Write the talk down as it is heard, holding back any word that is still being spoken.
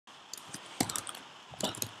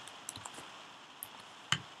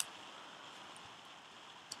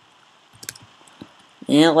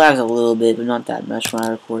And it lags a little bit, but not that much when I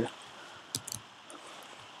record.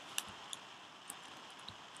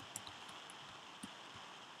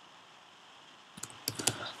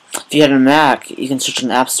 If you had a Mac, you can search in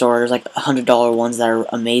the App Store. There's like $100 ones that are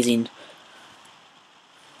amazing.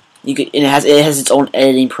 You could, and it has its own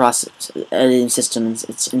editing system.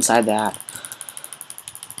 It's inside the app.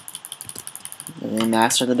 And then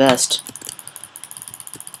Macs are the best.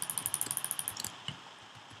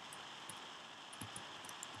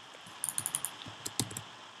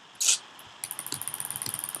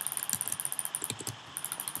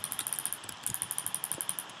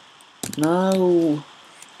 No,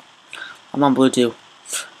 I'm on Bluetooth.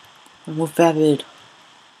 I'm with Vapid.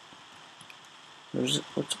 What's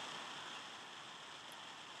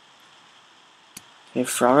okay,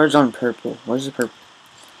 Frogger's on purple. Where's the purple?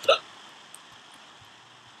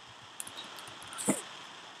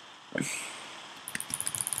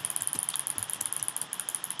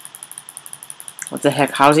 What the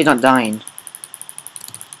heck? How is he not dying?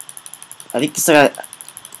 I think this guy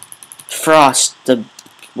Frost, the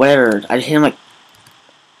whatever. I hit him like.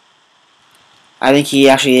 I think he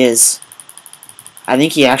actually is.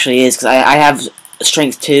 Because I have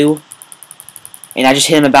strength 2, and I just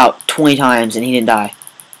hit him about 20 times and he didn't die.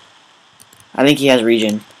 I think he has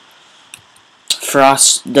regen.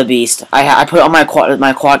 Frost the Beast. I put on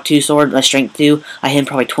my quad 2 sword, my strength 2. I hit him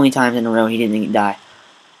probably 20 times in a row. He didn't die.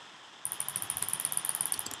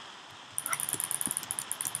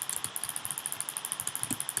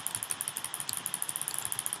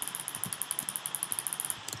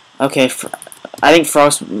 Okay, I think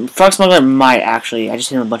Frog Smuggler might actually. I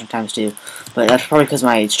just hit him a bunch of times too, but that's probably because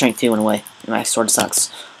my strength 2 went away and my sword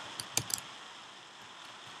sucks.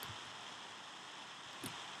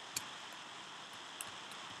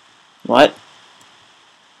 What?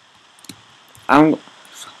 I'm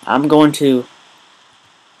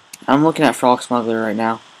looking at Frog Smuggler right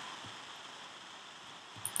now.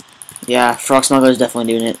 Yeah, Frog Smuggler is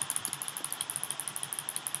definitely doing it.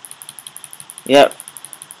 Yep.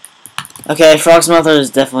 Okay, Frog Smuggler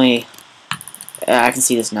is definitely. I can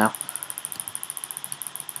see this now.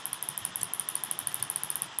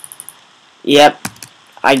 Yep,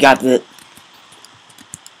 I got it.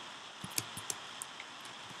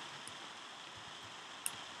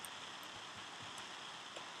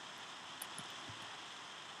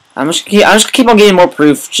 I'm just gonna keep on getting more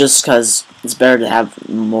proof just because it's better to have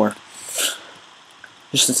more.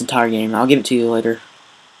 Just this entire game. I'll give it to you later.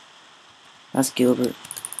 That's Gilbert.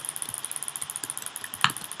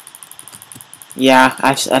 Yeah,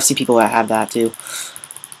 I've seen people that have that too.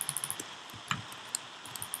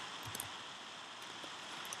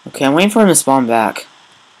 Okay, I'm waiting for him to spawn back.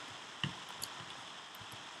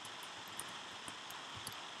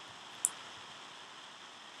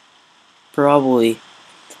 Probably.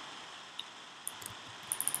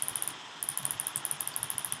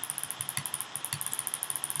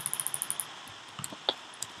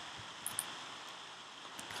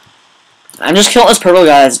 I'm just killing this purple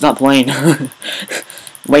guy that's not playing.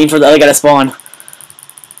 Waiting for the other guy to spawn.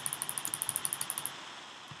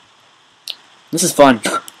 This is fun.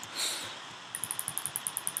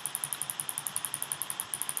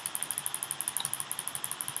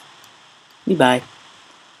 Goodbye.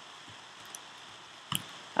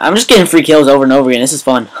 I'm just getting free kills over and over again. This is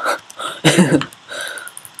fun.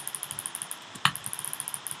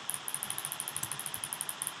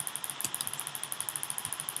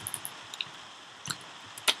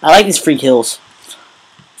 I like these free kills.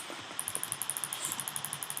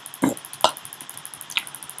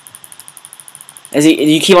 Do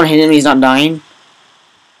you keep on hitting him, he's not dying?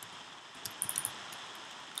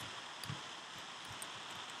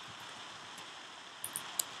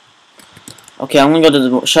 Okay, I'm gonna go to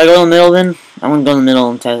the. Should I go in the middle then? I'm gonna go in the middle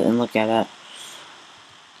and look at that.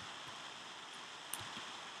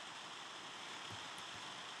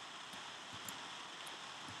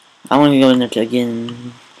 I want to go in there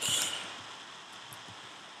again.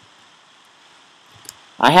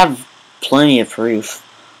 I have plenty of proof.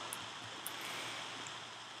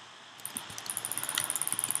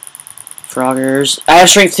 Froggers. I have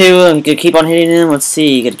strength 2. I'm gonna keep on hitting him. Let's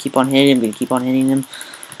see. Gonna keep on hitting him. Gonna keep on hitting him.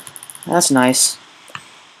 That's nice.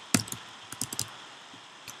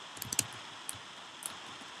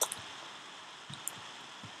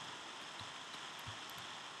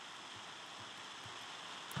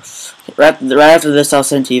 Right after this, I'll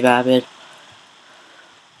send to you, Vapid.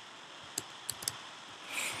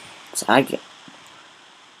 So I get.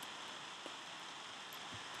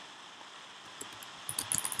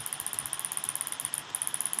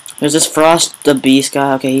 There's this Frost the Beast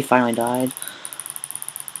guy. Okay, he finally died.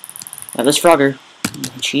 Yeah, this Frogger.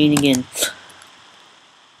 Cheating again.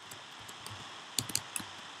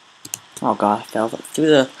 Oh god, I fell through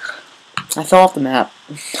the... I fell off the map.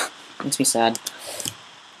 Makes me sad.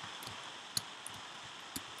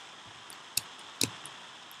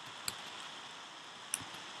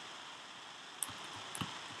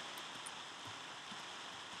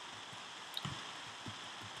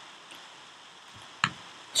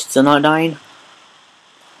 Still not dying?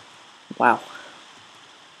 Wow.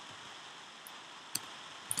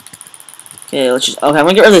 Okay, let's just... Okay, I'm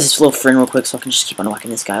gonna get rid of this little friend real quick so I can just keep on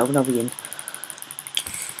whacking this guy over and over again.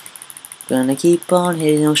 Gonna keep on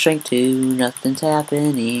hitting no strength 2, nothing's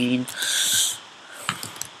happening.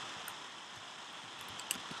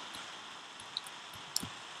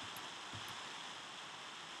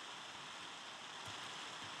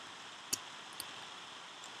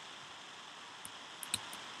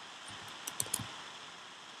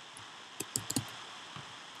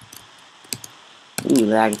 Ooh,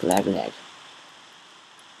 lag, lag, lag.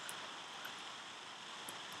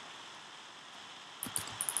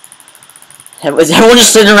 Is everyone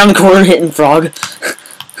just sitting around the corner hitting frog?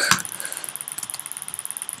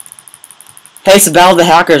 Hey, it's the battle of the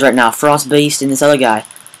hackers right now. Frost Beast and this other guy.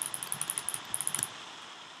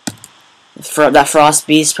 That Frost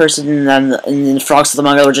Beast person and then the Frogs of the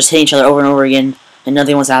Manga were just hitting each other over and over again, and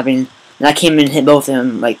nothing was happening. And I came in and hit both of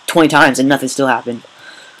them like 20 times, and nothing still happened.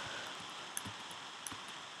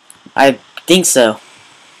 I think so.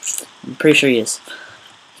 I'm pretty sure he is.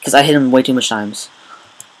 Because I hit him way too much times.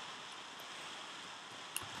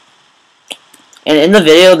 And in the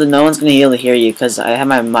video, no one's going to be able to hear you because I have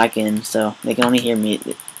my mic in, so they can only hear me.